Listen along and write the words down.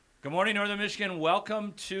Good morning, Northern Michigan.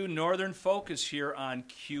 Welcome to Northern Focus here on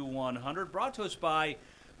Q100, brought to us by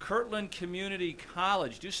Kirtland Community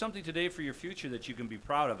College. Do something today for your future that you can be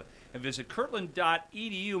proud of, and visit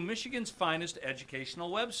kirtland.edu, Michigan's finest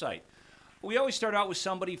educational website. We always start out with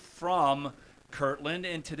somebody from Kirtland,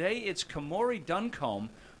 and today it's Kamori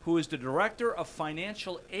Duncombe, who is the Director of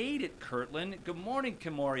Financial Aid at Kirtland. Good morning,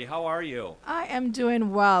 Kamori. How are you? I am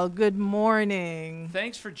doing well. Good morning.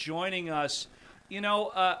 Thanks for joining us. You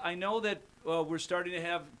know, I know that we're starting to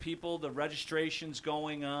have the registrations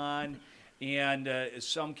going on, and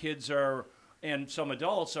some kids and some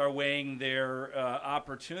adults are weighing their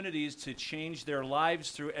opportunities to change their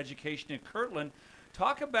lives through education at Kirtland.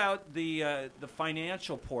 Talk about the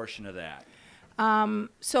financial portion of that.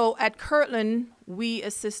 So at Kirtland, we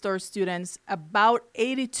assist our students. About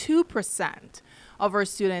 82% of our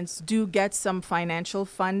students do get some financial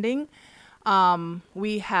funding.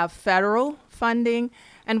 We have federal funding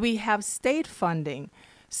and we have state funding.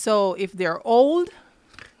 So if they're old,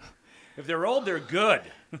 they're good.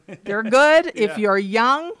 They're good. Yeah. If you're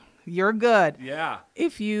young, you're good. Yeah.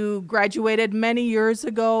 If you graduated many years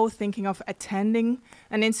ago thinking of attending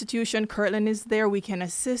an institution, Kirtland is there. We can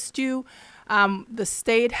assist you. The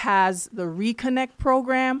state has the Reconnect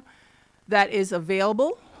program that is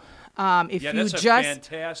available. That's a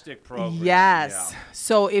fantastic program. Yes. Yeah.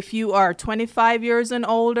 So if you are 25 years and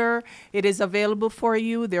older, it is available for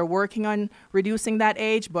you. They're working on reducing that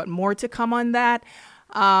age, but more to come on that.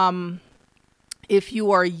 If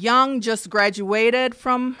you are young, just graduated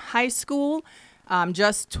from high school,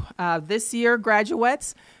 this year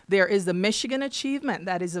graduates, there is the Michigan Achievement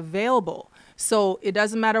that is available. So it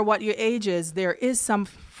doesn't matter what your age is, there is some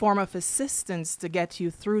form of assistance to get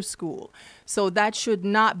you through school. So that should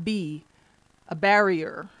not be a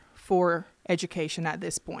barrier for education at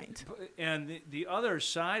this point. And the other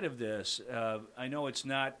side of this, I know it's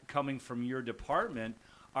not coming from your department,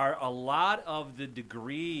 are a lot of the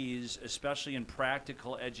degrees, especially in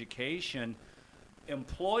practical education,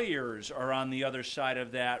 employers are on the other side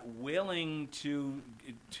of that, willing to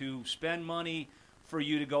spend money for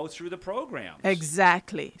you to go through the programs.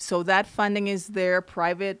 Exactly. So that funding is there.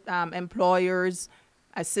 Private employers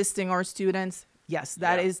assisting our students. Yes,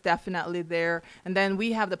 that is definitely there. And then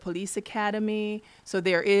we have the police academy. So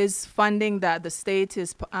there is funding that the state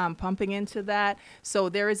is pumping into that. So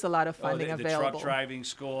there is a lot of funding the available. Truck driving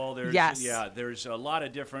school. There's, yes. Yeah, there's a lot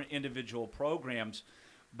of different individual programs.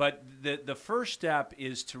 But the first step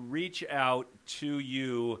is to reach out to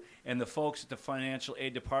you and the folks at the financial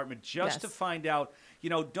aid department just to find out,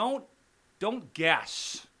 don't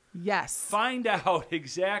guess. Yes. Find out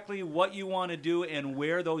exactly what you want to do and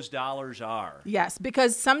where those dollars are. Yes,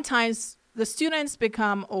 because sometimes the students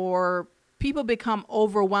people become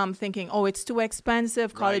overwhelmed thinking, oh, it's too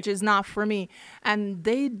expensive, college is not for me. And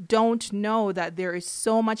they don't know that there is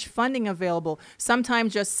so much funding available.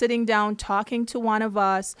 Sometimes just sitting down, talking to one of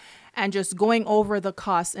us, and just going over the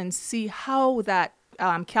costs and see how that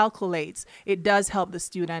calculates, it does help the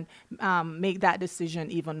student make that decision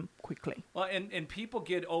even quickly. Well, and people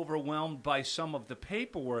get overwhelmed by some of the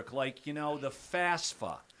paperwork, like, the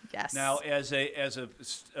FAFSA. Yes. Now, as a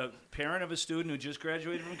parent of a student who just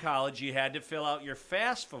graduated from college, you had to fill out your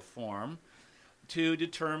FAFSA form to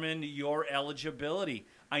determine your eligibility.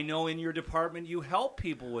 I know in your department you help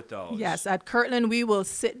people with those. Yes, at Kirtland we will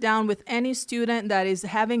sit down with any student that is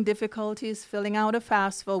having difficulties filling out a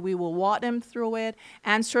FAFSA. We will walk them through it,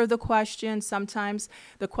 answer the questions. Sometimes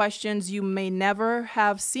the questions you may never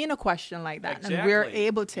have seen a question like that. Exactly. And we're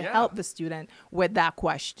able to help the student with that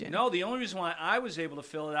question. No, the only reason why I was able to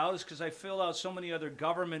fill it out is because I filled out so many other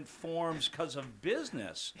government forms because of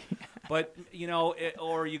business. But,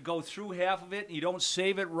 or you go through half of it and you don't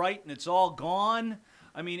save it right and it's all gone.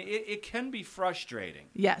 I mean, it can be frustrating.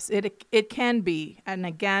 Yes, it can be. And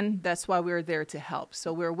again, that's why we're there to help.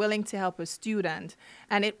 So we're willing to help a student.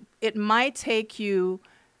 And it might take you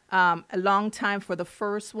a long time for the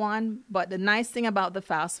first one. But the nice thing about the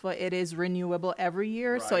FAFSA, it is renewable every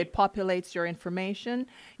year. Right. So it populates your information.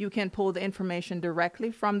 You can pull the information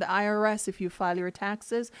directly from the IRS if you file your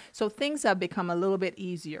taxes. So things have become a little bit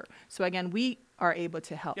easier. So again, we are able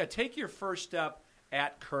to help. Yeah, take your first step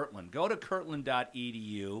at Kirtland. Go to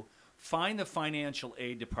kirtland.edu, find the financial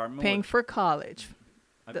aid department. Paying for college.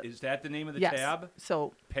 Is that the name of the yes. tab?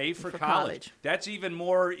 So Pay for college. That's even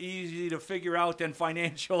more easy to figure out than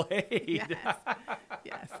financial aid. Yes.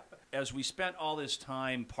 Yes. As we spent all this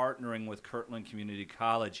time partnering with Kirtland Community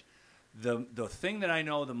College, the thing that I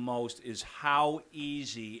know the most is how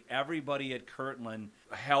easy everybody at Kirtland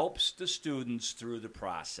helps the students through the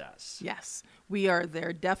process. Yes, we are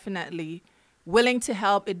there definitely willing to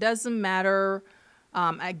help. It doesn't matter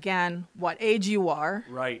again, what age you are,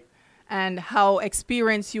 Right. and how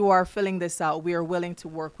experienced you are filling this out. We are willing to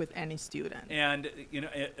work with any student. And,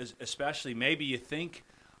 especially maybe you think,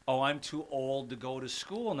 oh, I'm too old to go to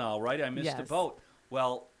school now, right? I missed the Yes. boat.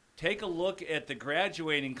 Well, take a look at the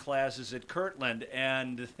graduating classes at Kirtland,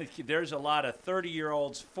 and there's a lot of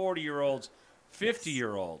 30-year-olds, 40-year-olds,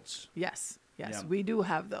 50-year-olds. Yes, Yeah. we do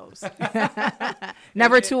have those.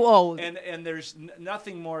 Never too old. And there's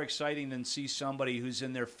nothing more exciting than see somebody who's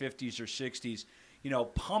in their 50s or 60s,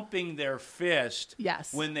 pumping their fist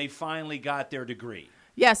Yes. when they finally got their degree.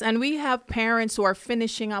 Yes, and we have parents who are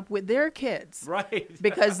finishing up with their kids. Right.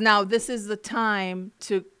 Because now this is the time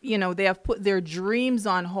to, they have put their dreams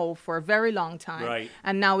on hold for a very long time. Right.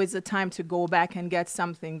 And now is the time to go back and get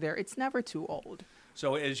something there. It's never too old.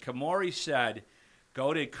 So as Kamori said,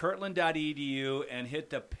 go to kirtland.edu and hit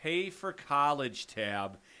the Pay for College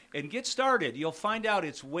tab and get started. You'll find out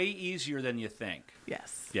it's way easier than you think.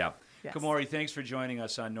 Yes. Yeah. Yes. Kamori, thanks for joining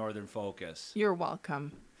us on Northern Focus. You're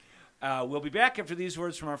welcome. We'll be back after these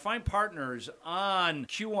words from our fine partners on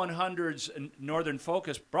Q100's Northern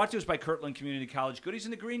Focus, brought to us by Kirtland Community College. Goodies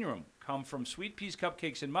in the green room come from sweet peas,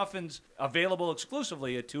 cupcakes, and muffins, available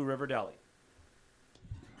exclusively at Two River Deli.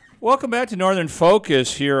 Welcome back to Northern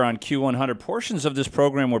Focus here on Q100. Portions of this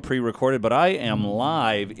program were pre-recorded, but I am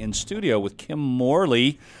live in studio with Kim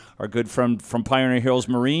Morley, our good friend from Pioneer Hills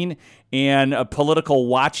Marine, and a political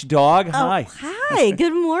watchdog. Hi. Hi,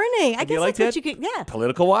 good morning. I Do you guess like that's that? what you could, yeah.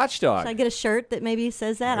 Political watchdog. Should I get a shirt that maybe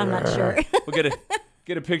says that? I'm not sure. We'll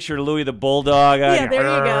get a picture of Louie the Bulldog. Yeah, there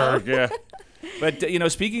you go. Yeah.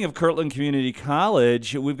 But, speaking of Kirtland Community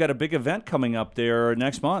College, we've got a big event coming up there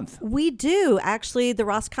next month. We do. Actually, the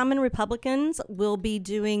Roscommon Republicans will be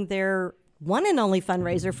doing their one and only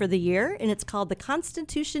fundraiser for the year, and it's called the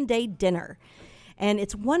Constitution Day Dinner. And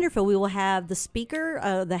it's wonderful. We will have the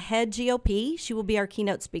speaker, the head GOP. She will be our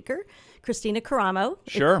keynote speaker, Christina Caramo.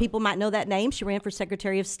 Sure. If people might know that name. She ran for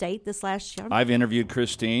Secretary of State this last year. I've interviewed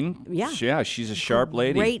Christine. Yeah. Yeah, she's a sharp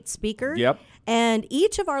lady. Great speaker. Yep. And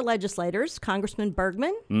each of our legislators, Congressman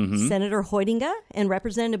Bergman, Senator Hoytinga, and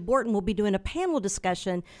Representative Borton, will be doing a panel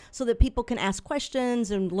discussion so that people can ask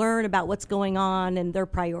questions and learn about what's going on and their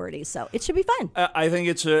priorities. So it should be fun. I think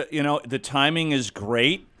it's the timing is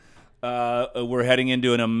great. We're heading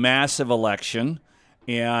into a massive election,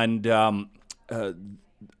 and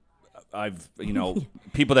I've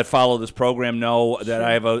people that follow this program know that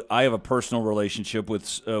I have a personal relationship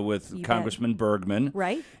with Congressman Bergman,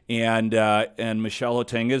 Right. And Michelle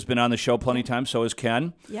Hoytinga has been on the show plenty of times. So has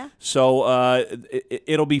Ken. Yeah. So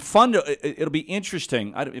it'll be fun. It'll be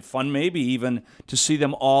interesting. Fun maybe even to see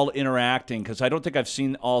them all interacting, because I don't think I've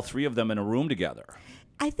seen all three of them in a room together.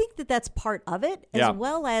 I think that that's part of it, as Yeah.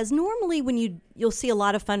 well as normally when you'll see a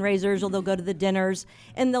lot of fundraisers, or they'll go to the dinners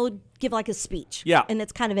and they'll give like a speech. Yeah. And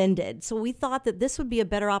it's kind of ended. So we thought that this would be a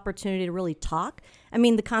better opportunity to really talk. I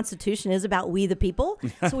mean, the Constitution is about we the people.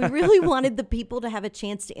 So we really wanted the people to have a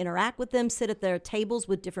chance to interact with them, sit at their tables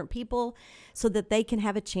with different people so that they can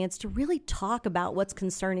have a chance to really talk about what's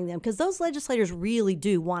concerning them. Because those legislators really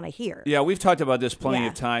do want to hear. Yeah, we've talked about this plenty Yeah.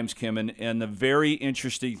 of times, Kim, and the very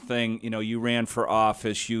interesting thing, you ran for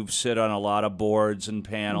office, you've sit on a lot of boards and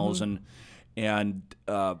panels, and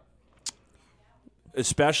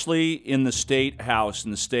especially in the state house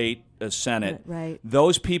and the state Senate, Right.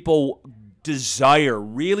 those people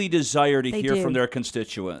really desire to They hear do. from their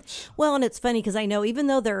constituents. Well, and it's funny because I know even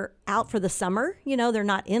though they're out for the summer, they're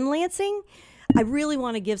not in Lansing. I really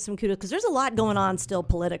want to give some kudos because there's a lot going on still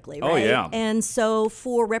politically, right? Oh, yeah. And so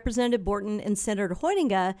for Representative Borton and Senator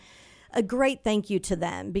Hoytinga, a great thank you to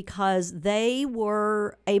them because they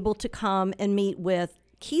were able to come and meet with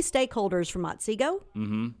key stakeholders from Otsego,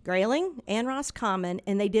 Grayling, and Roscommon,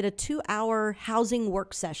 and they did a 2-hour housing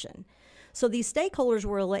work session. So these stakeholders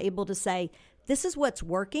were able to say, this is what's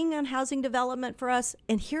working on housing development for us,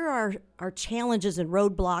 and here are our challenges and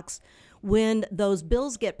roadblocks when those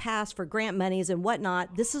bills get passed for grant monies and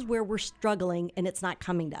whatnot. This is where we're struggling, and it's not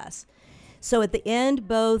coming to us. So at the end,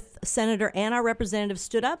 both Senator and our representative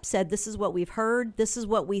stood up, said, this is what we've heard, this is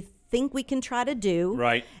what we think we can try to do.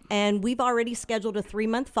 Right. And we've already scheduled a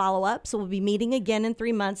 3-month follow-up, so we'll be meeting again in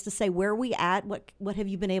 3 months to say where are we at, what have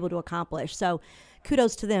you been able to accomplish. So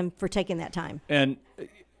kudos to them for taking that time. And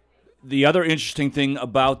the other interesting thing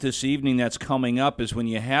about this evening that's coming up is when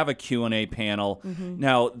you have a Q&A panel.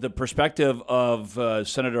 Now, the perspective of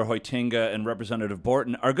Senator Hoytinga and Representative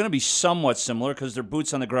Borton are going to be somewhat similar because they're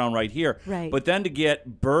boots on the ground right here. Right. But then to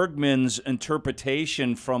get Bergman's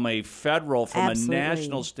interpretation from a Absolutely.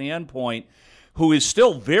 national standpoint, who is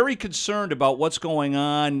still very concerned about what's going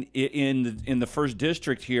on in the first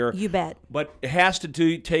district here. You bet. But has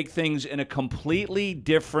to take things in a completely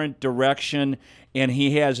different direction, and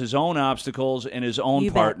he has his own obstacles and his own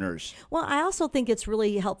partners. Well, I also think it's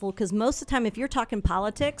really helpful because most of the time, if you're talking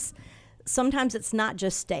politics, sometimes it's not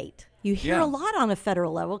just state. You hear a lot on a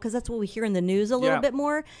federal level because that's what we hear in the news a little bit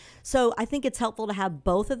more. So I think it's helpful to have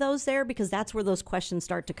both of those there because that's where those questions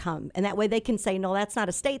start to come. And that way they can say, no, that's not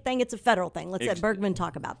a state thing, it's a federal thing. Let's let Bergman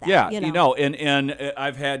talk about that. Yeah, and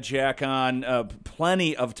I've had Jack on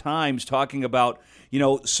plenty of times talking about,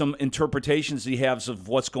 some interpretations he has of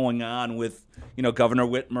what's going on with, Governor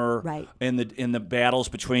Whitmer in the battles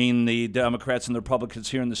between the Democrats and the Republicans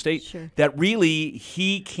here in the state that really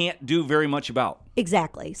he can't do very much about.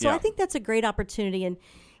 Exactly. So I think that's a great opportunity. And,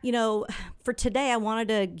 for today, I wanted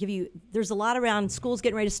to give you, there's a lot around schools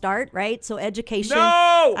getting ready to start, right? So education.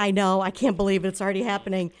 No! I know. I can't believe it's already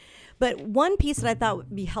happening. But one piece that I thought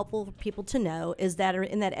would be helpful for people to know is that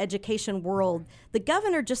in that education world, the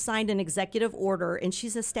governor just signed an executive order, and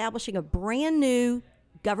she's establishing a brand new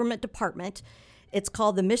government department. It's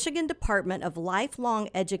called the Michigan Department of Lifelong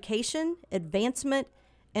Education, Advancement,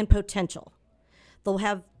 and Potential. They'll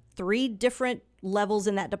have 3 different levels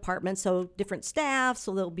in that department, so different staff,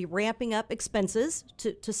 so they'll be ramping up expenses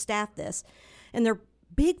to staff this. And their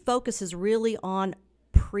big focus is really on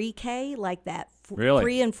pre-K, like that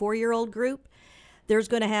 3 and 4-year-old group. There's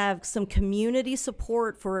going to have some community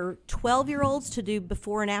support for 12-year-olds to do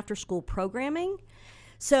before and after school programming.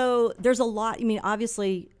 So there's a lot. I mean,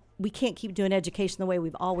 obviously, we can't keep doing education the way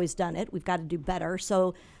we've always done it. We've got to do better.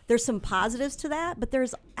 So there's some positives to that, but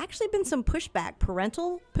there's actually been some pushback,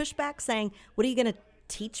 parental pushback, saying, what are you going to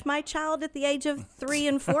teach my child at the age of 3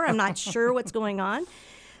 and 4? I'm not sure what's going on.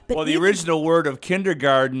 But well, the original word of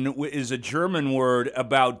kindergarten is a German word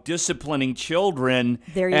about disciplining children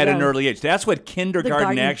at an early age. That's what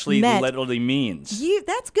kindergarten actually literally means.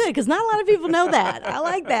 That's good, because not a lot of people know that. I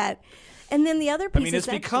like that. And then the other piece it's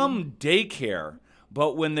become daycare,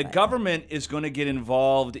 but when the government is going to get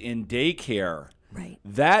involved in daycare,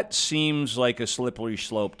 that seems like a slippery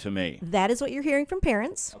slope to me. That is what you're hearing from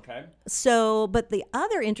parents. Okay. So, but the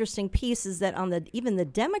other interesting piece is that on even the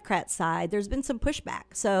Democrat side, there's been some pushback.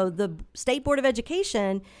 So the State Board of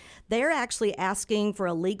Education, they're actually asking for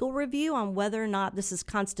a legal review on whether or not this is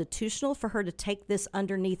constitutional for her to take this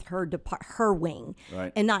underneath her wing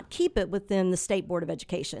and not keep it within the State Board of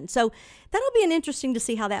Education. So that'll be interesting to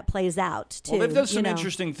see how that plays out, too. Well, they've done some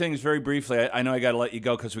interesting things very briefly. I know I got to let you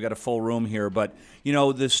go because we got a full room here, but,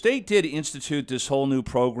 the state did institute this whole new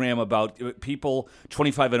program about people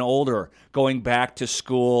 25 and older going back to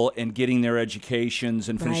school and getting their educations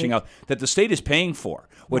and finishing out that the state is paying for,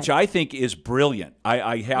 which I think is brilliant.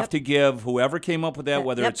 I have to give whoever came up with that,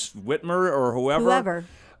 whether it's Whitmer or whoever.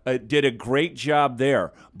 Did a great job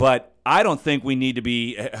there. But I don't think we need to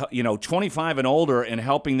be, 25 and older and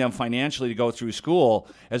helping them financially to go through school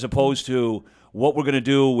as opposed to what we're going to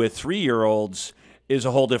do with 3-year-olds is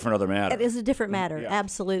a whole different other matter. It is a different matter,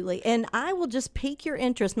 absolutely. And I will just pique your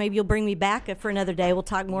interest. Maybe you'll bring me back for another day. We'll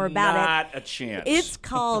talk more about it. Not a chance. It's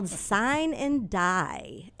called Sign and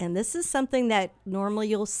Die. And this is something that normally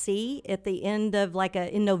you'll see at the end of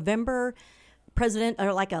in November, president or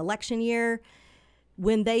election year.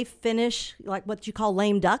 When they finish, what you call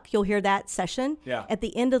lame duck, you'll hear that session. Yeah. At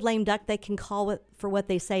the end of lame duck, they can call it for what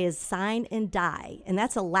they say is sign and die. And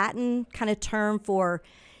that's a Latin kind of term for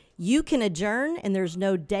you can adjourn and there's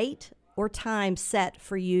no date or time set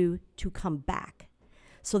for you to come back.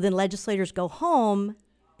 So then legislators go home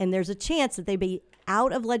and there's a chance that they be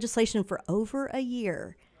out of legislation for over a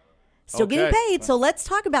year. Still getting paid, so let's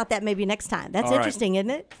talk about that maybe next time. That's interesting,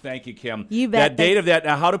 isn't it? Thank you, Kim. You bet. That date of that.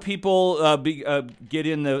 Now, how do people go to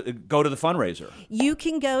the fundraiser? You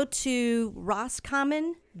can go to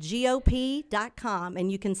roscommongop.com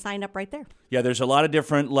and you can sign up right there. Yeah, there's a lot of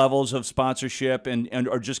different levels of sponsorship, and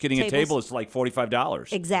or just getting a table is like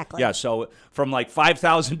 $45. Exactly. Yeah, so from like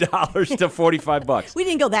 $5,000 to $45. We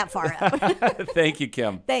didn't go that far up. Thank you,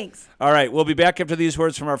 Kim. Thanks. All right, we'll be back after these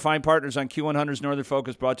words from our fine partners on Q100's Northern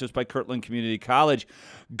Focus, brought to us by Kirtland Community College.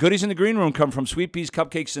 Goodies in the green room come from Sweet Peas,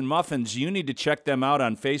 Cupcakes, and Muffins. You need to check them out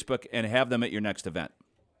on Facebook and have them at your next event.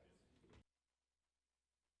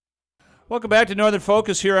 Welcome back to Northern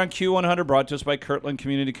Focus here on Q100, brought to us by Kirtland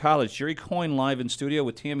Community College. Jerry Coyne live in studio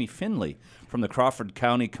with Tammy Finley from the Crawford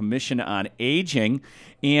County Commission on Aging.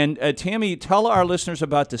 And Tammy, tell our listeners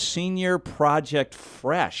about the Senior Project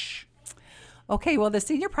Fresh. Okay, well, the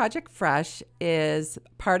Senior Project Fresh is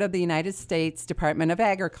part of the United States Department of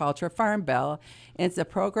Agriculture Farm Bill. It's a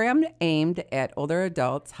program aimed at older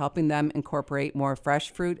adults, helping them incorporate more fresh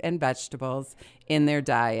fruit and vegetables in their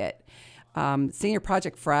diet. Senior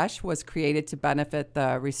Project Fresh was created to benefit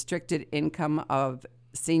the restricted income of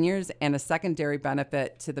seniors and a secondary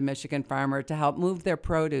benefit to the Michigan farmer to help move their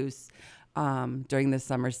produce during the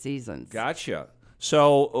summer seasons. Gotcha.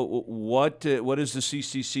 So what is the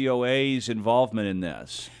CCCOA's involvement in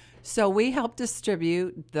this? So we help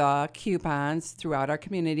distribute the coupons throughout our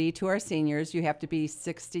community to our seniors. You have to be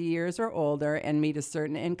 60 years or older and meet a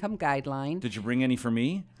certain income guideline. Did you bring any for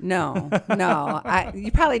me? No.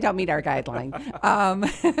 You probably don't meet our guideline.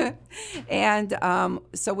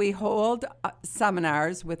 So we hold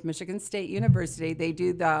seminars with Michigan State University. They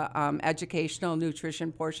do the educational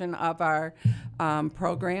nutrition portion of our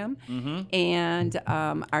program. Mm-hmm. And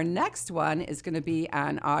our next one is going to be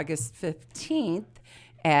on August 15th.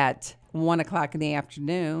 At 1 o'clock in the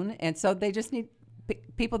afternoon. And so they just need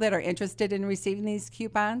people that are interested in receiving these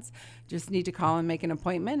coupons just need to call and make an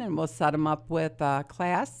appointment, and we'll set them up with a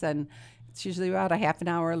class. And it's usually about a half an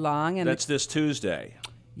hour long. And that's this Tuesday.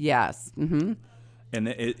 Yes. Mm-hmm. And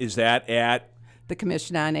is that at? The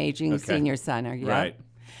Commission on Aging Senior Center. Yeah. Right.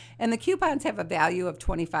 And the coupons have a value of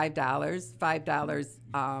 $25, $5.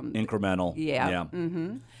 Incremental. Yeah.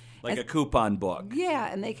 Mm-hmm. Like a coupon book.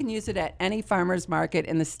 Yeah, and they can use it at any farmer's market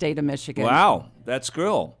in the state of Michigan. Wow, that's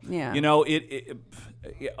cool. Yeah. You know,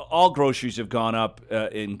 all groceries have gone up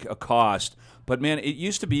in a cost, but man, it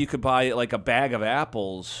used to be you could buy like a bag of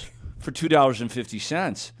apples for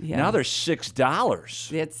 $2.50. Yeah. Now they're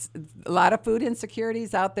 $6. It's a lot of food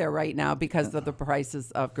insecurities out there right now because of the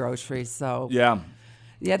prices of groceries. So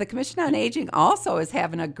yeah, the Commission on Aging also is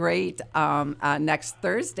having a great, next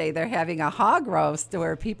Thursday, they're having a hog roast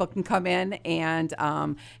where people can come in and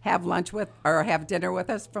have lunch with or have dinner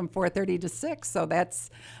with us from 4:30 to 6. So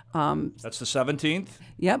that's the 17th?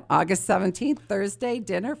 Yep, August 17th, Thursday,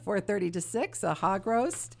 dinner, 4:30 to 6, a hog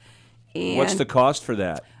roast. And what's the cost for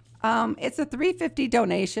that? It's a $3.50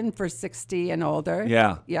 donation for 60 and older.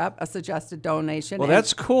 Yeah. Yep, a suggested donation. Well,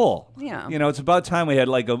 that's cool. Yeah. You know, it's about time we had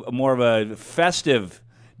like a more of a festive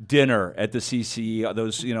dinner at the CCE.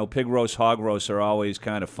 Those, pig roast, hog roasts are always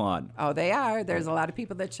kind of fun. Oh, they are. There's a lot of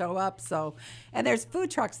people that show up. So, and there's food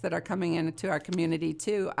trucks that are coming into our community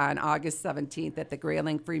too on August 17th at the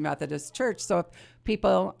Grayling Free Methodist Church. So if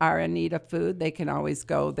people are in need of food, they can always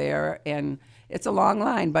go there. And it's a long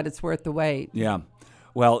line, but it's worth the wait. Yeah.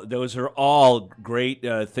 Well, those are all great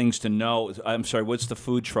things to know. I'm sorry, what's the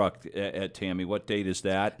food truck at Tammy? What date is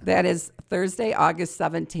that? That is Thursday, August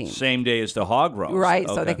 17th. Same day as the hog roast. Right,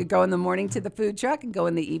 okay. So they could go in the morning to the food truck and go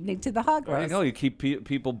in the evening to the hog roast. There you go. You keep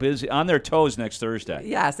people busy, on their toes next Thursday.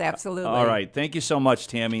 Yes, absolutely. All right. Thank you so much,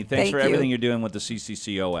 Tammy. Thanks Thank for you. everything you're doing with the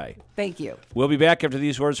CCCOA. Thank you. We'll be back after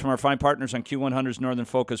these words from our fine partners on Q100's Northern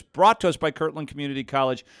Focus, brought to us by Kirtland Community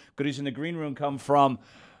College. Goodies in the green room come from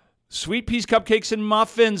Sweet Peas Cupcakes and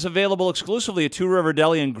Muffins, available exclusively at Two River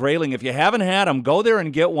Deli in Grayling. If you haven't had them, go there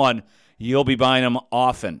and get one. You'll be buying them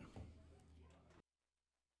often.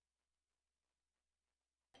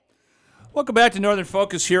 Welcome back to Northern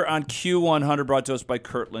Focus here on Q100, brought to us by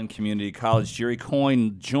Kirtland Community College. Jerry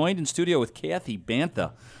Coyne joined in studio with Kathy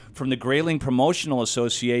Bantha from the Grayling Promotional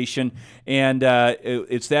Association. And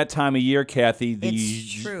it's that time of year, Kathy.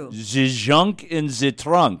 It's true. The junk in the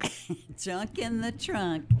trunk. Junk in the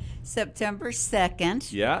Trunk, September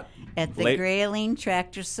 2nd. Yeah. At the Grayling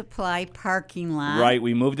Tractor Supply parking lot. Right.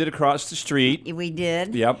 We moved it across the street. We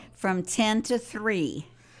did. Yep. From 10 to 3.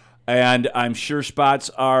 And I'm sure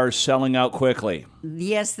spots are selling out quickly.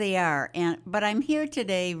 Yes, they are. But I'm here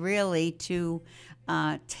today really to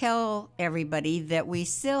tell everybody that we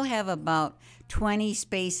still have about 20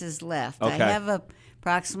 spaces left. Okay. I have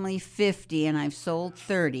approximately 50, and I've sold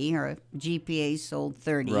 30, or GPA sold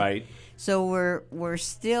 30. Right. So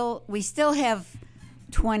we still have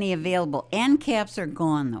 20 available. End caps are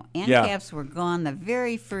gone though. End caps were gone the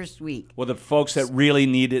very first week. Well, the folks that really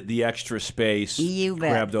needed the extra space You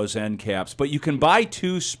bet. grab those end caps. But you can buy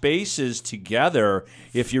two spaces together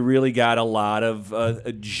if you really got a lot of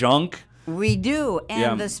junk. We do, and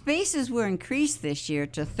Yeah. the spaces were increased this year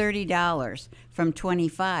to $30 from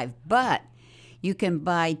 $25, but you can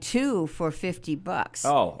buy two for $50.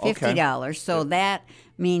 Oh, okay. $50. So that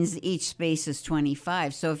means each space is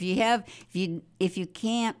 $25. So if you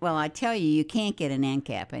can't, well, I tell you, you can't get an end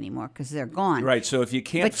cap anymore because they're gone. Right. So if you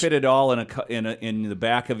can't But fit it all in the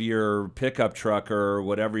back of your pickup truck or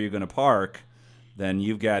whatever you're going to park, then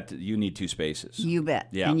you need two spaces. You bet.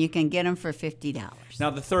 Yeah. And you can get them for $50. Now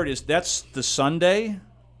the third that's the Sunday.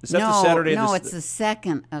 Is that the Saturday? No, it's the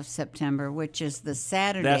 2nd of September, which is the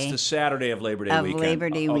Saturday. That's the Saturday of Labor Day Of weekend. Labor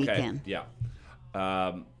Day Okay. weekend. Yeah.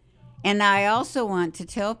 And I also want to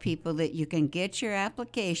tell people that you can get your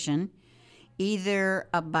application either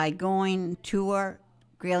by going to our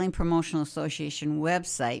Grayling Promotional Association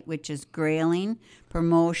website, which is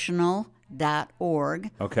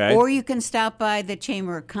graylingpromotional.org. Okay. Or you can stop by the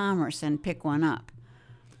Chamber of Commerce and pick one up.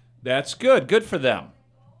 That's good. Good for them.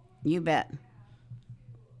 You bet.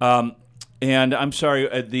 And I'm sorry,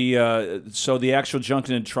 so the actual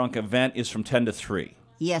Junkin and Trunk event is from 10 to 3.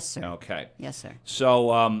 Yes, sir. Okay. Yes, sir.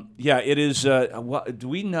 So, it is, do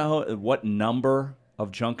we know what number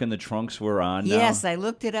of Junk in the Trunks we're on now? Yes, I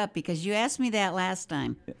looked it up because you asked me that last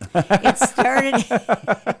time. It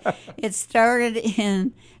started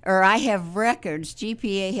I have records.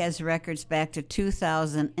 GPA has records back to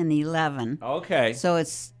 2011. Okay. So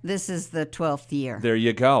this is the 12th year. There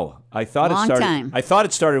you go. I thought Long it started. time. I thought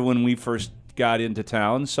it started when we first got into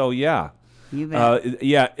town. So yeah, You bet.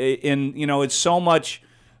 and it's so much.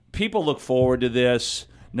 People look forward to this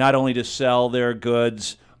not only to sell their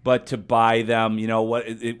goods but to buy them.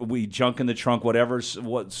 We Junk in the Trunk.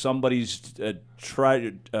 What somebody's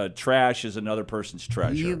trash is another person's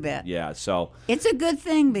treasure. You bet. Yeah. So It's a good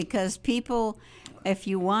thing because people, if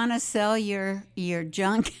you want to sell your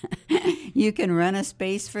junk, you can rent a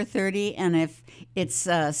space for $30, and if it's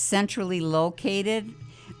centrally located,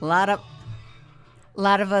 a lot of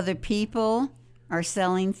other people are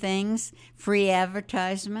selling things, free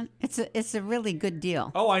advertisement. It's a really good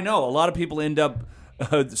deal. I know a lot of people end up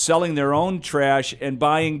selling their own trash and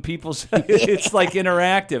buying people's. It's like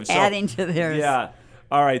interactive. So, Adding to theirs. Yeah.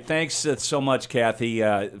 All right. Thanks so much, Kathy,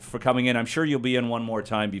 for coming in. I'm sure you'll be in one more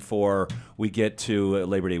time before we get to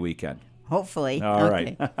Labor Day weekend. Hopefully. All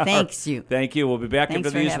right. Thanks, you. Thank you. We'll be back Thanks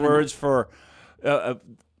after for these having words for.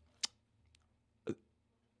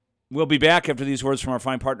 We'll be back after these words from our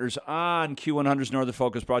fine partners on Q100's Northern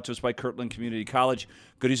Focus, brought to us by Kirtland Community College.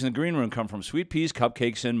 Goodies in the green room come from sweet peas,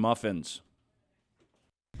 cupcakes, and muffins.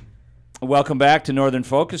 Welcome back to Northern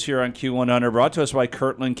Focus here on Q100, brought to us by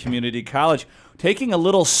Kirtland Community College. Taking a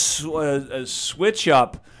little switch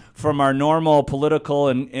up from our normal political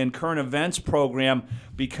and current events program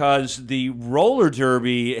because the roller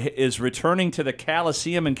derby is returning to the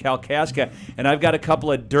Coliseum in Kalkaska, and I've got a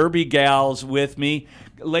couple of derby gals with me.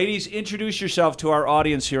 Ladies, introduce yourself to our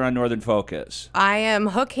audience here on Northern Focus. I am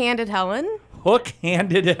Hook-Handed Helen.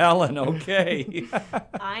 Hook-Handed Helen, okay.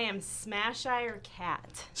 I am Smash-Ire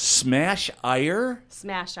Cat. Smash-Ire?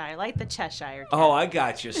 Smash-Ire, like the Cheshire Cat. Oh, I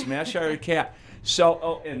got you. Smash-Ire Cat.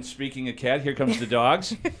 So, and speaking of cat, here comes the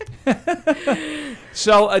dogs.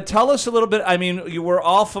 So, tell us a little bit. I mean, you were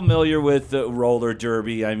all familiar with the roller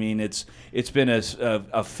derby. I mean, it's been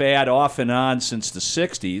a fad off and on since the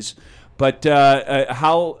 60s. But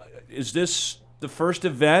how is this the first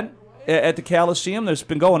event at the Coliseum that's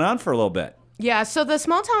been going on for a little bit? Yeah, so the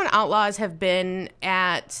Small Town Outlaws have been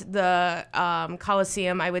at the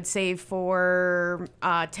Coliseum, I would say, for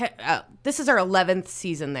this is our 11th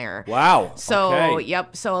season there. Wow. So, okay.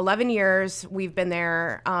 Yep. So 11 years we've been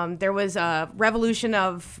there. There was a revolution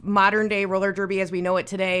of modern day roller derby as we know it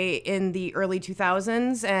today in the early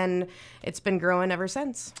 2000s, and it's been growing ever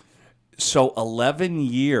since. So 11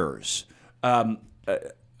 years. How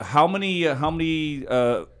many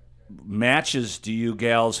matches do you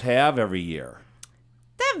gals have every year?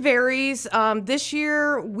 That varies. This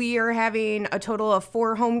year we are having a total of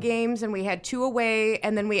 4 home games, and we had 2 away,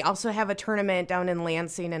 and then we also have a tournament down in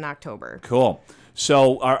Lansing in October. Cool.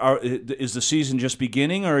 So is the season just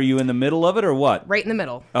beginning, or are you in the middle of it, or what? Right in the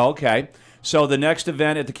middle. Oh, okay. So the next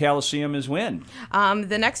event at the Coliseum is when?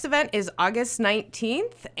 The next event is August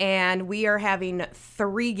 19th, and we are having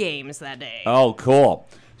 3 games that day. Oh, cool.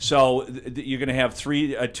 So you're going to have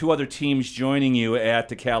 2 other teams joining you at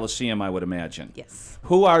the Coliseum, I would imagine. Yes.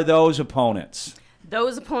 Who are those opponents?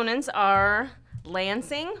 Those opponents are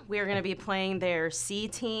Lansing. We're going to be playing their C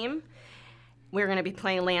team. We're going to be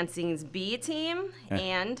playing Lansing's B team,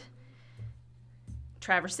 and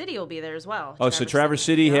Traverse City will be there as well. Oh, so Traverse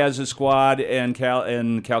City has a squad, and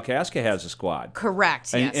Kalkaska has a squad.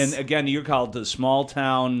 Correct, yes. And again, you're called the Small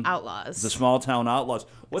Town Outlaws. The Small Town Outlaws.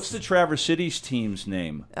 What's the Traverse City's team's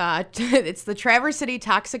name? It's the Traverse City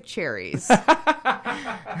Toxic Cherries.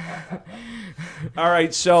 All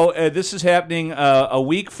right, so this is happening a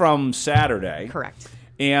week from Saturday. Correct.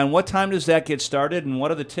 And what time does that get started, and what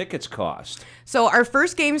do the tickets cost? So our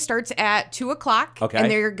first game starts at 2 o'clock, Okay.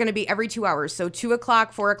 and they're going to be every 2 hours. So 2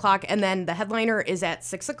 o'clock, 4 o'clock, and then the headliner is at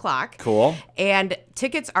 6 o'clock. Cool. And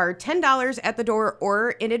tickets are $10 at the door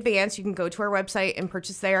or in advance. You can go to our website and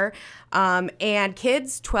purchase there. And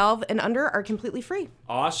kids 12 and under are completely free.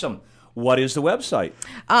 Awesome. What is the website?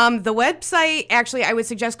 The website, actually, I would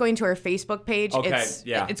suggest going to our Facebook page. Okay,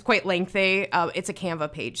 It's quite lengthy. It's a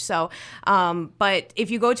Canva page. So, but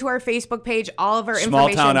if you go to our Facebook page, all of our Small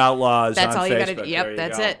information. Town Outlaws That's on all you got to Facebook. do. Yep, There you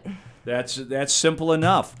that's go. it. That's simple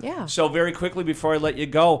enough. Yeah. So very quickly before I let you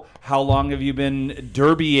go, how long have you been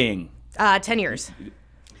derbying? 10 years.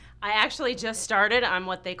 I actually just started on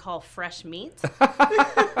what they call fresh meat. So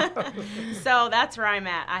that's where I'm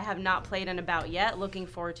at. I have not played in a bout yet. Looking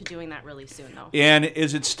forward to doing that really soon, though. And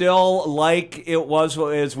is it still like it was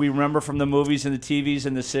as we remember from the movies and the TVs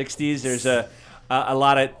in the 60s? There's a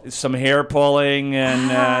lot of some hair pulling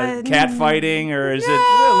and cat fighting, or is it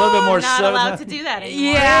a little bit more? Not allowed to do that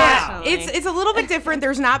anymore. Yeah, unfortunately. it's a little bit different.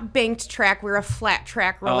 There's not banked track. We're a flat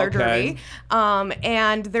track roller Okay. derby,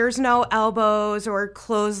 and there's no elbows or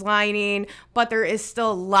clotheslining, but there is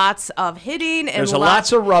still lots of hitting and There's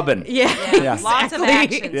lots of rubbing. Yeah, Yeah. Lots of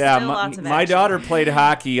exactly. action. Yeah, Still lots of my action. daughter played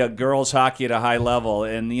hockey, girls hockey at a high level,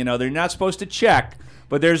 and they're not supposed to check,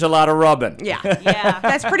 but there's a lot of rubbing. Yeah, Yeah.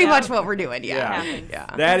 that's pretty much what we're doing. Yeah. Yeah.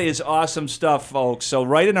 That is awesome stuff, folks. So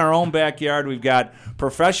right in our own backyard, we've got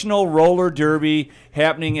professional roller derby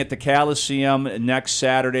happening at the Coliseum next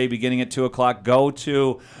Saturday, beginning at 2 o'clock. Go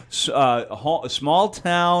to Small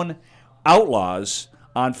Town Outlaws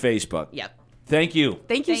on Facebook. Yep. Thank you.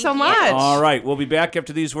 Thank you Thank so you. much. All right, we'll be back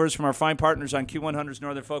after these words from our fine partners on Q100's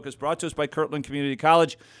Northern Focus, brought to us by Kirtland Community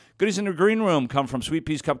College. Goodies in the green room come from Sweet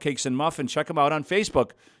Peas Cupcakes and Muffin. Check them out on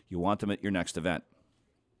Facebook. You want them at your next event.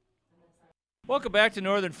 Welcome back to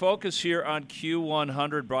Northern Focus here on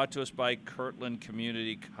Q100, brought to us by Kirtland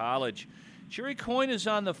Community College. Jerry Coyne is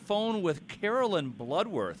on the phone with Carolyn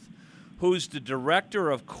Bloodworth, who's the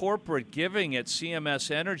Director of Corporate Giving at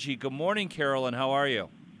CMS Energy. Good morning, Carolyn. How are you?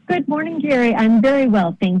 Good morning, Jerry. I'm very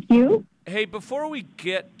well, thank you. Hey, before we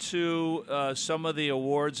get to some of the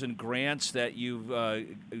awards and grants that you've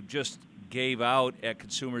just gave out at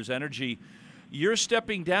Consumers Energy, you're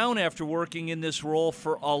stepping down after working in this role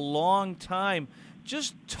for a long time.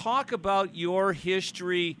 Just talk about your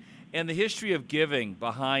history and the history of giving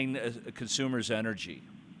behind Consumers Energy.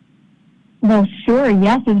 Well, sure.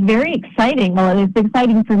 Yes, it's very exciting. Well, it is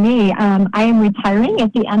exciting for me. I am retiring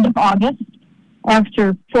at the end of August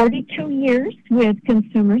after 42 years with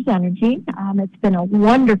Consumers Energy. It's been a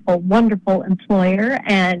wonderful, wonderful employer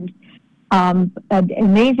and an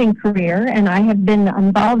amazing career. And I have been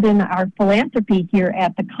involved in our philanthropy here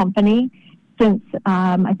at the company since,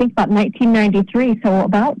 I think, about 1993, so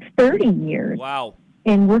about 30 years. Wow.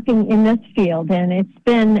 In working in this field. And it's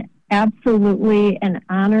been absolutely an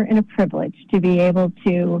honor and a privilege to be able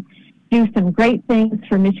to do some great things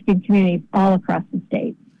for Michigan communities all across the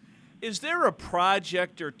state. Is there a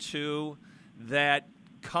project or two that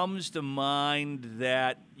comes to mind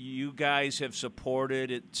that you guys have supported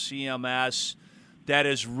at CMS that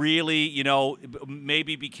has really,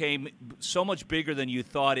 maybe became so much bigger than you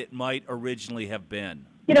thought it might originally have been?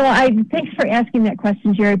 Thanks for asking that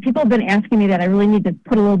question, Jerry. People have been asking me that. I really need to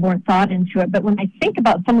put a little more thought into it. But when I think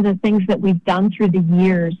about some of the things that we've done through the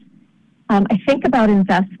years, I think about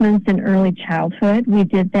investments in early childhood. We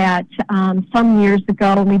did that some years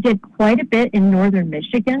ago, and we did quite a bit in northern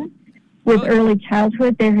Michigan with early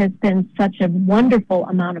childhood. There has been such a wonderful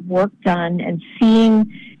amount of work done, and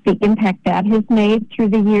seeing the impact that has made through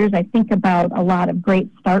the years. I think about a lot of Great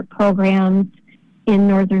Start programs in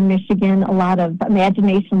northern Michigan, a lot of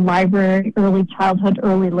Imagination Library, early childhood,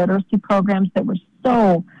 early literacy programs that were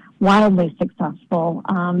so wildly successful.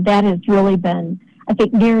 That has really been, I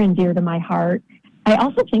think, near and dear to my heart. I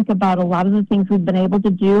also think about a lot of the things we've been able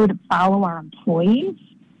to do to follow our employees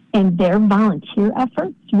and their volunteer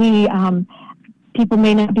efforts. People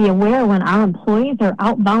may not be aware when our employees are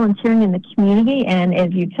out volunteering in the community, and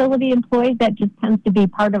as utility employees, that just tends to be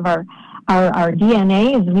part of our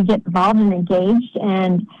DNA as we get involved and engaged.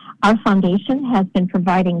 And our foundation has been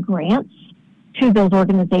providing grants to those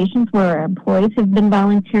organizations where our employees have been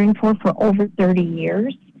volunteering for over 30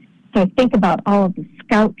 years. So I think about all of the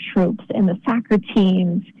scout troops and the soccer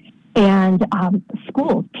teams and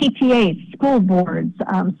schools, PTAs, school boards,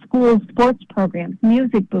 school sports programs,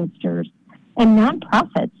 music boosters, and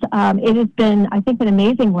nonprofits. It has been, I think, an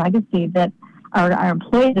amazing legacy that our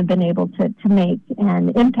employees have been able to make,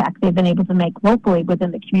 and impact they've been able to make locally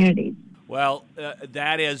within the communities. Well,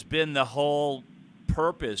 that has been the whole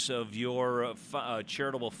purpose of your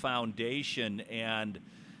charitable foundation and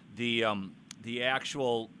the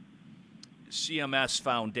actual CMS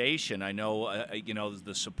Foundation. I know,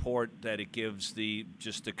 the support that it gives the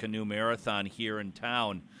canoe marathon here in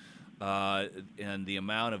town, and the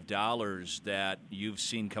amount of dollars that you've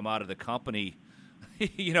seen come out of the company,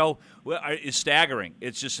 is staggering.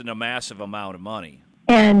 It's just a massive amount of money.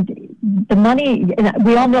 And the money,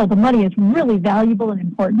 we all know the money is really valuable and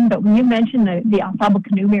important, but when you mention the Ensemble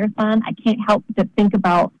Canoe Marathon, I can't help but think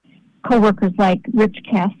about coworkers like Rich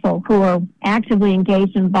Castle, who are actively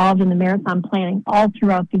engaged and involved in the marathon planning all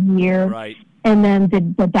throughout the year. Right. And then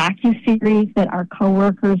the docuseries that our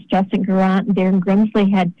coworkers, Justin Garant and Darren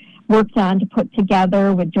Grimsley, had worked on to put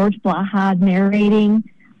together with George Blahad narrating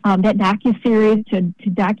that docuseries to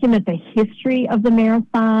document the history of the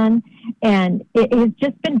marathon. And it has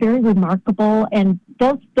just been very remarkable. And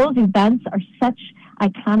those events are such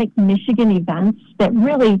iconic Michigan events that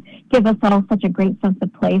really give us all such a great sense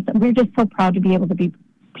of place. And we're just so proud to be able to be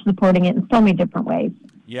supporting it in so many different ways.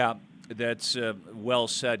 Yeah, that's well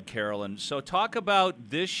said, Carolyn. So talk about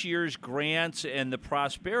this year's grants and the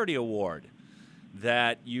Prosperity Award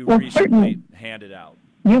that you recently certainly handed out.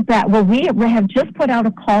 You bet. Well, we have just put out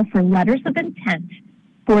a call for letters of intent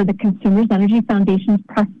for the Consumers Energy Foundation's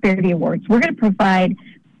Prosperity Awards. We're going to provide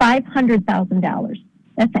 $500,000.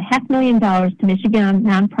 That's $500,000 to Michigan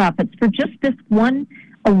nonprofits for just this one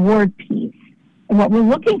award piece. And what we're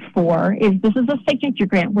looking for is, this is a signature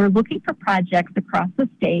grant. We're looking for projects across the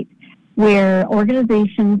state where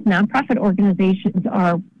organizations, nonprofit organizations,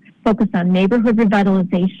 are focused on neighborhood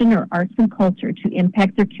revitalization or arts and culture to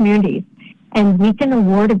impact their communities. And we can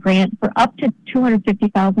award a grant for up to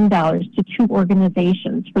 $250,000 to 2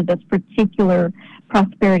 organizations for this particular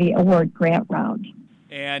Prosperity Award grant round.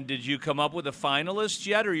 And did you come up with a finalist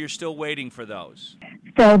yet, or you're still waiting for those?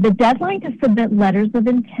 So the deadline to submit letters of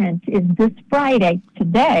intent is this Friday,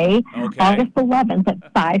 today, August 11th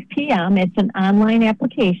at 5 p.m. It's an online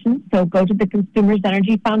application, so go to the Consumers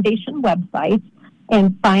Energy Foundation website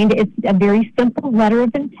and find it's a very simple letter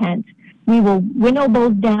of intent. We will winnow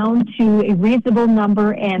those down to a reasonable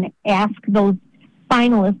number and ask those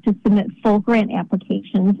finalists to submit full grant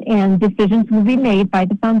applications, and decisions will be made by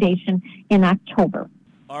the foundation in October.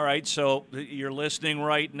 All right, so you're listening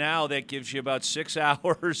right now. That gives you about 6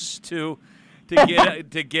 hours to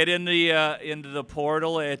get in the into the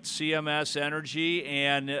portal at CMS Energy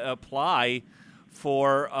and apply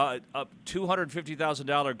for a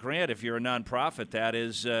 $250,000 grant if you're a nonprofit.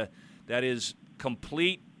 That is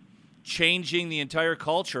complete changing the entire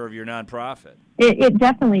culture of your nonprofit. It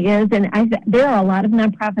definitely is, and there are a lot of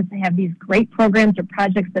nonprofits that have these great programs or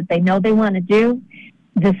projects that they know they want to do.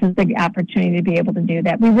 This is the opportunity to be able to do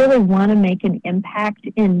that. We really want to make an impact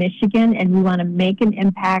in Michigan, and we want to make an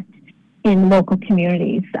impact in local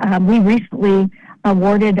communities. We recently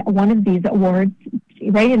awarded one of these awards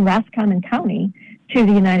right in Roscommon County to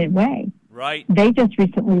the United Way. Right. They just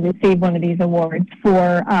recently received one of these awards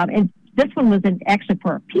for, and this one was actually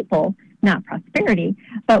for people, not prosperity,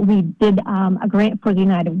 but we did a grant for the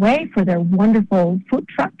United Way for their wonderful food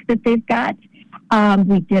truck that they've got.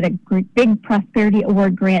 We did a big Prosperity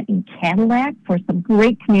Award grant in Cadillac for some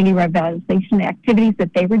great community revitalization activities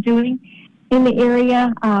that they were doing in the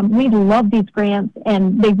area. We love these grants,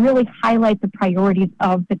 and they really highlight the priorities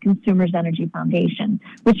of the Consumers Energy Foundation,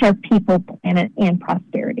 which are people, planet, and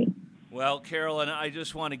prosperity. Well, Carolyn, I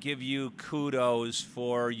just want to give you kudos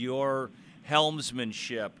for your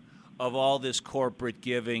helmsmanship of all this corporate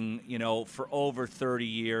giving, for over 30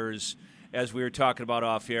 years. As we were talking about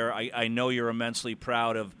off air, I know you're immensely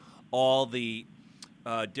proud of all the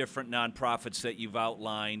different nonprofits that you've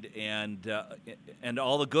outlined and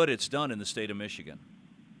all the good it's done in the state of Michigan.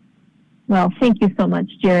 Well, thank you so much,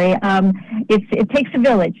 Jerry. It takes a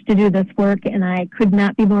village to do this work, and I could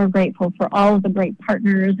not be more grateful for all of the great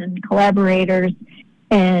partners and collaborators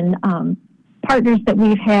and partners that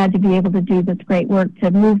we've had to be able to do this great work to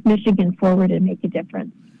move Michigan forward and make a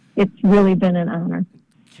difference. It's really been an honor.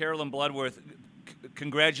 Carolyn Bloodworth,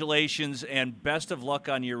 congratulations and best of luck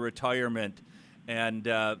on your retirement, and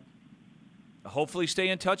hopefully stay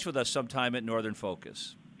in touch with us sometime at Northern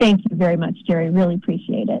Focus. Thank you very much, Jerry. Really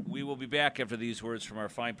appreciate it. We will be back after these words from our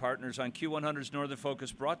fine partners on Q100's Northern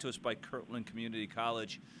Focus, brought to us by Kirtland Community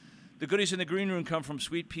College. The goodies in the green room come from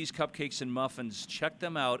Sweet Peas Cupcakes and Muffins. Check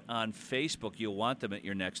them out on Facebook. You'll want them at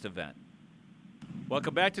your next event.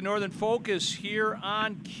 Welcome back to Northern Focus here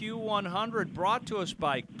on Q100, brought to us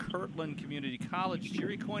by Kirtland Community College.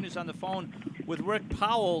 Jerry Coyne is on the phone with Rick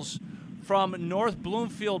Powells from North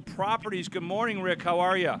Bloomfield Properties. Good morning, Rick. How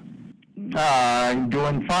are you? I'm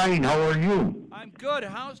doing fine. How are you? I'm good.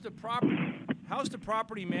 How's the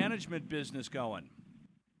property management business going?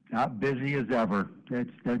 Not busy as ever.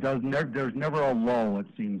 There's never a lull, it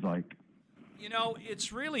seems like.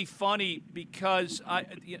 It's really funny because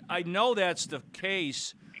I know that's the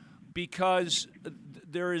case because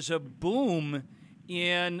there is a boom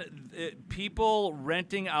in people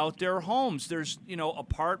renting out their homes. There's,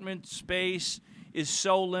 apartment space is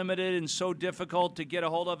so limited and so difficult to get a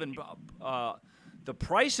hold of, and the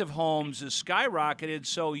price of homes is skyrocketed,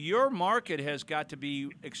 so your market has got to be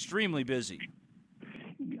extremely busy.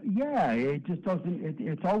 Yeah, it just doesn't.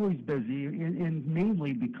 It's always busy, and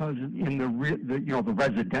mainly because in the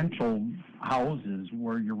residential houses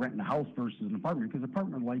where you're renting a house versus an apartment, because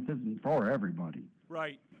apartment life isn't for everybody.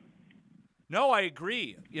 Right. No, I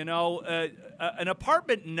agree. An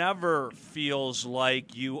apartment never feels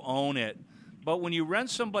like you own it, but when you rent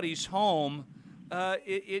somebody's home,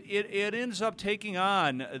 it ends up taking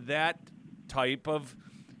on that type of,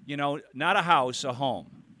 not a house, a home.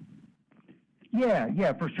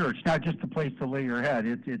 Yeah, for sure. It's not just a place to lay your head.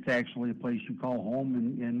 It's actually a place you call home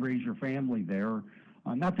and raise your family there.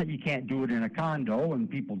 Not that you can't do it in a condo, and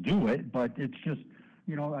people do it, but it's just,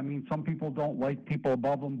 some people don't like people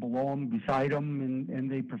above them, below them, beside them, and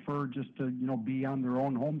they prefer just to, be on their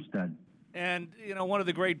own homestead. And, one of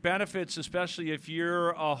the great benefits, especially if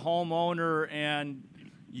you're a homeowner and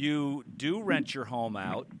you do rent your home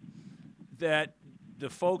out, that the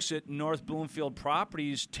folks at North Bloomfield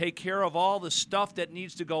Properties take care of all the stuff that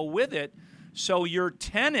needs to go with it, so your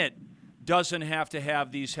tenant doesn't have to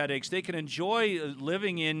have these headaches. They can enjoy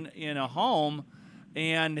living in a home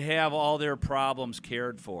and have all their problems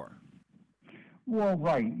cared for. Well,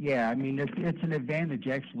 right, yeah. I mean, it's an advantage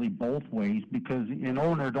actually both ways, because an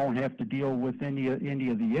owner don't have to deal with any of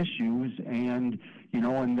the issues, and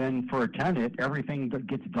and then for a tenant, everything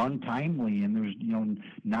gets done timely, and there's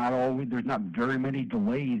there's not very many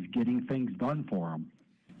delays getting things done for them.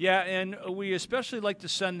 Yeah, and we especially like to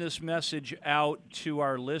send this message out to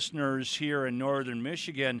our listeners here in northern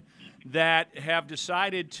Michigan that have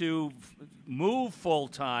decided to move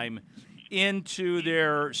full-time into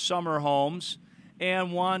their summer homes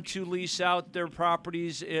and want to lease out their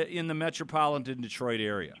properties in the metropolitan Detroit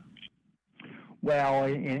area. Well,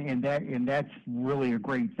 and that's really a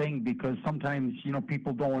great thing, because sometimes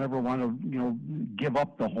people don't ever want to give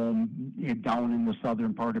up the home down in the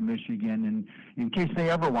southern part of Michigan, and in case they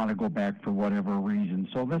ever want to go back for whatever reason.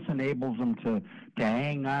 So this enables them to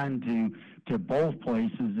hang on to both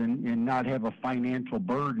places and not have a financial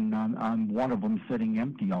burden on one of them sitting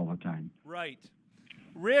empty all the time. Right,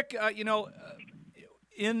 Rick.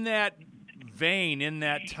 In that vein, in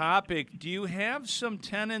that topic, do you have some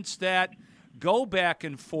tenants that go back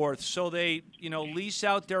and forth, so they, lease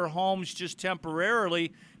out their homes just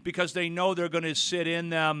temporarily because they know they're going to sit in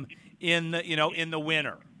them in the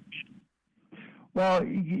winter? Well,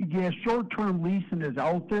 yeah, short-term leasing is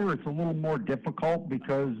out there. It's a little more difficult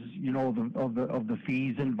because of the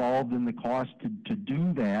fees involved and the cost to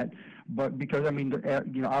do that. But because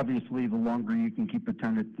obviously, the longer you can keep a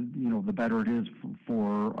tenant, the better it is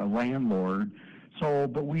for a landlord. So,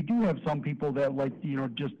 but we do have some people that like,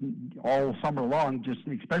 just all summer long, just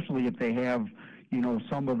especially if they have,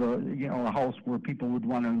 some of the, a house where people would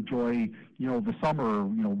want to enjoy, the summer,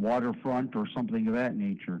 waterfront or something of that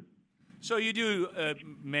nature. So you do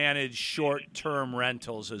manage short-term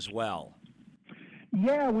rentals as well?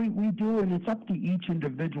 Yeah, we do, and it's up to each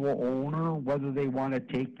individual owner whether they want to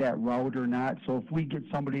take that route or not. So if we get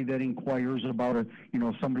somebody that inquires about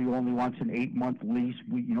somebody who only wants an 8-month lease,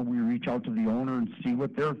 we reach out to the owner and see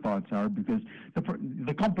what their thoughts are, because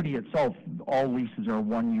the company itself, all leases are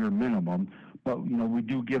 1 year minimum, but we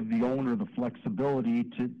do give the owner the flexibility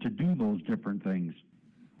to do those different things.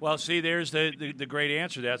 Well, see, there's the great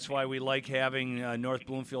answer. That's why we like having North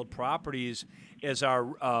Bloomfield Properties as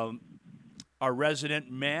our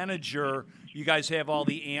resident manager. You guys have all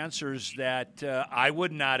the answers that I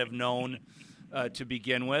would not have known to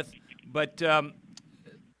begin with. But and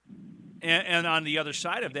on the other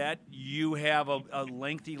side of that, you have a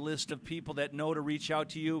lengthy list of people that know to reach out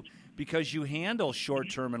to you because you handle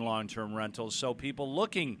short-term and long-term rentals, so people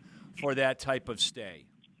looking for that type of stay.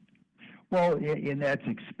 Well, and that's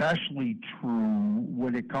especially true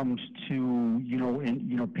when it comes to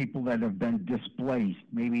people that have been displaced.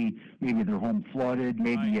 Maybe their home flooded,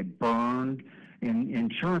 maybe it burned, and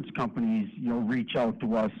insurance companies reach out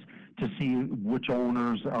to us to see which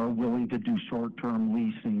owners are willing to do short-term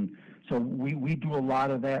leasing. So we do a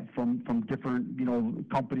lot of that from different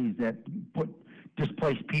companies that put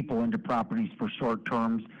displaced people into properties for short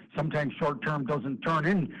terms. Sometimes short term doesn't turn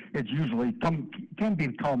in. It's usually can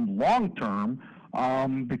become long term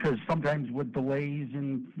because sometimes with delays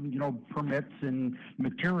in permits and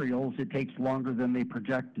materials, it takes longer than they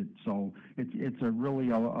projected. So it's a really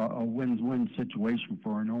a win-win situation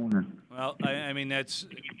for an owner. Well, I mean that's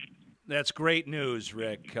great news,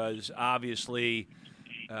 Rick, because obviously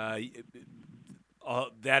that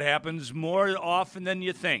happens more often than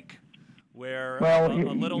you think. Where a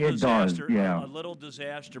little disaster, a little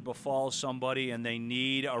disaster befalls somebody and they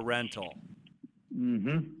need a rental.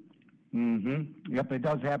 Mm-hmm. Yep, it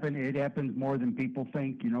does happen. It happens more than people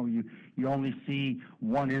think. You only see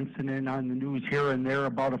one incident on the news here and there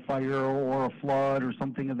about a fire or a flood or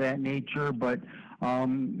something of that nature, but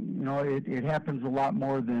it happens a lot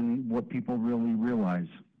more than what people really realize.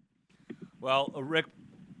 Well, Rick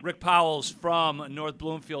Powell's from North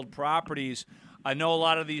Bloomfield Properties. I know a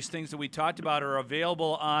lot of these things that we talked about are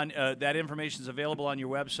available on, that information is available on your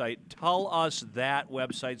website. Tell us that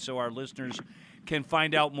website so our listeners can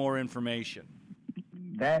find out more information.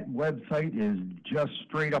 That website is just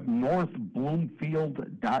straight up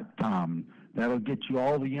northbloomfield.com. That'll get you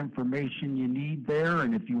all the information you need there,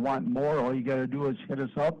 and if you want more, all you got to do is hit us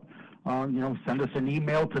up. Send us an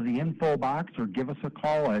email to the info box or give us a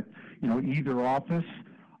call at, either office,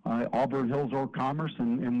 Auburn Hills or Commerce,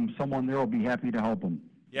 and someone there will be happy to help them.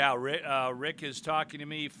 Yeah, Rick is talking to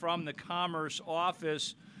me from the Commerce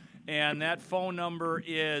office, and that phone number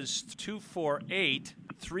is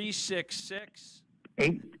 248-366.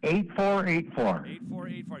 8484.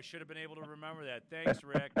 8484. I should have been able to remember that. Thanks,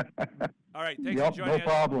 Rick. All right, thanks Yep, for joining no us.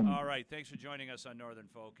 problem. All right, thanks for joining us on Northern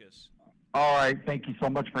Focus. All right, thank you so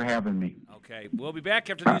much for having me. Okay, we'll be back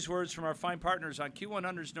after these words from our fine partners on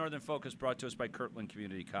Q100's Northern Focus, brought to us by Kirtland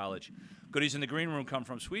Community College. Goodies in the green room come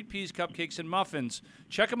from sweet peas, cupcakes, and muffins.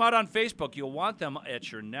 Check them out on Facebook. You'll want them at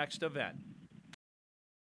your next event.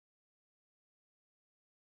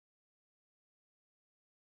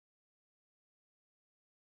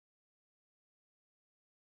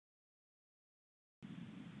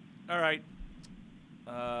 All right.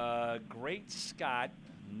 Great Scott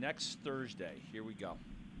next Thursday. Here we go.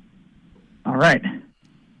 All right.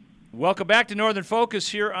 Welcome back to Northern Focus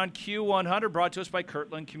here on Q100, brought to us by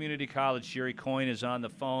Kirtland Community College. Jerry Coyne is on the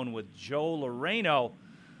phone with Joe Loreno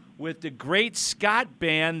with the Great Scott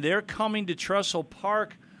Band. They're coming to Trestle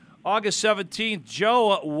Park August 17th.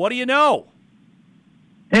 Joe, what do you know?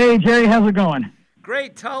 Hey, Jerry, how's it going?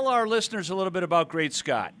 Great. Tell our listeners a little bit about Great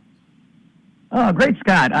Scott. Oh, Great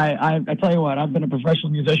Scott. I tell you what, I've been a professional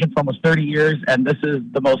musician for almost 30 years, and this is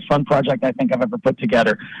the most fun project I think I've ever put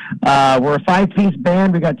together. We're a 5-piece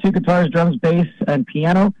band. We got 2 guitars, drums, bass, and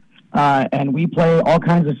piano, and we play all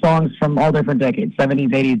kinds of songs from all different decades,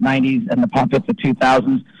 70s, 80s, 90s, and the pop hits of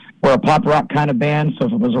 2000s. We're a pop rock kind of band, so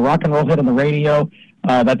if it was a rock and roll hit on the radio,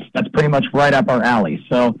 that's pretty much right up our alley.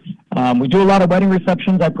 So we do a lot of wedding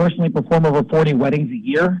receptions. I personally perform over 40 weddings a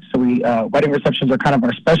year, so wedding receptions are kind of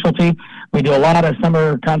our specialty. We do a lot of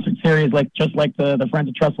summer concert series, just like the Friends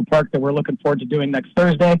of Trestle Park that we're looking forward to doing next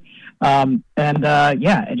Thursday. Anytime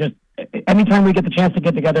we get the chance to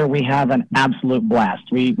get together, we have an absolute blast.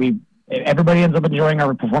 Everybody ends up enjoying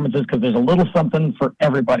our performances because there's a little something for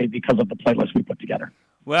everybody because of the playlist we put together.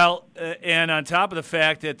 Well, and on top of the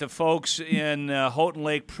fact that the folks in Houghton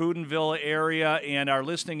Lake, Prudenville area and our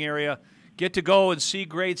listening area get to go and see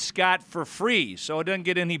Great Scott for free, so it doesn't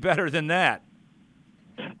get any better than that.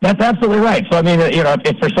 That's absolutely right. So, I mean,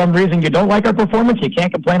 if for some reason you don't like our performance, you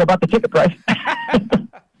can't complain about the ticket price.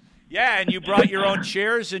 Yeah, and you brought your own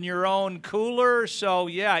chairs and your own cooler, so,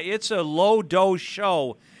 yeah, it's a low-dose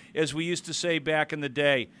show, as we used to say back in the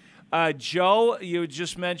day. Joe, you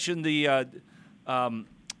just mentioned the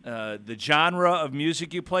genre of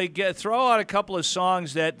music you play. Throw out a couple of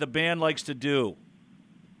songs that the band likes to do.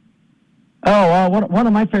 Oh, one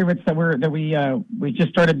of my favorites that we just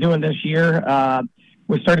started doing this year.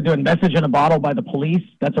 We started doing "Message in a Bottle" by The Police.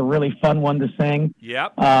 That's a really fun one to sing.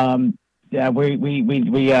 Yep. Yeah,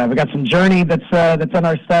 we got some Journey that's on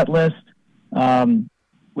our set list.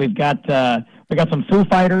 We got some Foo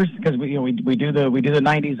Fighters because we do the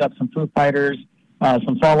 '90s up, some Foo Fighters,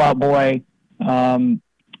 some Fall Out Boy. Some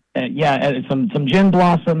Gin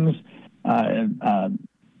Blossoms.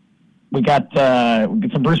 We got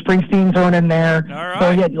some Bruce Springsteen thrown in there. All right.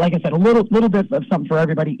 So yeah, like I said, a little bit of something for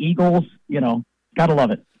everybody. Eagles, gotta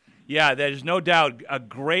love it. Yeah, there's no doubt. A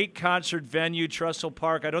great concert venue, Trestle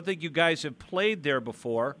Park. I don't think you guys have played there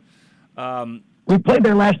before. We played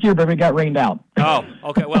there last year, but we got rained out. Oh,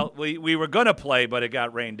 okay. Well, we were going to play, but it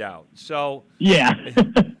got rained out. So yeah.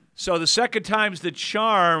 So the second time's the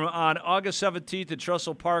charm on August 17th at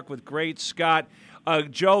Trestle Park with Great Scott.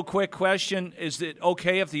 Joe, quick question. Is it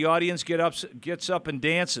okay if the audience gets up and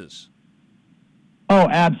dances? Oh,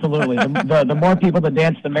 absolutely. The more people that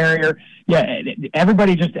dance, the merrier. Yeah,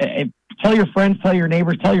 everybody just tell your friends, tell your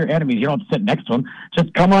neighbors, tell your enemies. You don't have to sit next to them.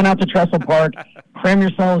 Just come on out to Trestle Park, cram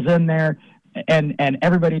yourselves in there, and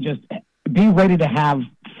everybody just be ready to have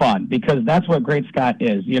fun because that's what Great Scott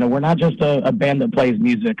is. We're not just a band that plays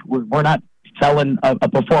music. We're not selling a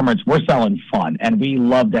performance. We're selling fun, and we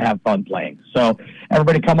love to have fun playing. So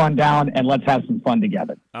everybody come on down, and let's have some fun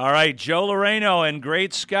together. All right, Joe Loreno and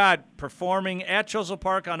Great Scott performing at Chilsell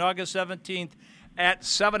Park on August 17th at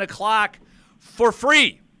 7 o'clock for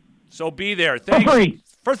free. So be there. Thanks. For free.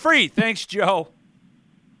 For free. Thanks, Joe.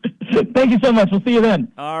 Thank you so much. We'll see you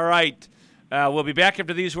then. All right. We'll be back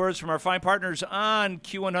after these words from our fine partners on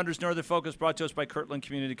Q100's Northern Focus, brought to us by Kirtland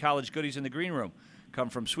Community College. Goodies in the green room come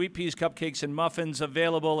from sweet peas, cupcakes, and muffins,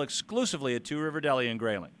 available exclusively at Two River Deli in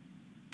Grayling.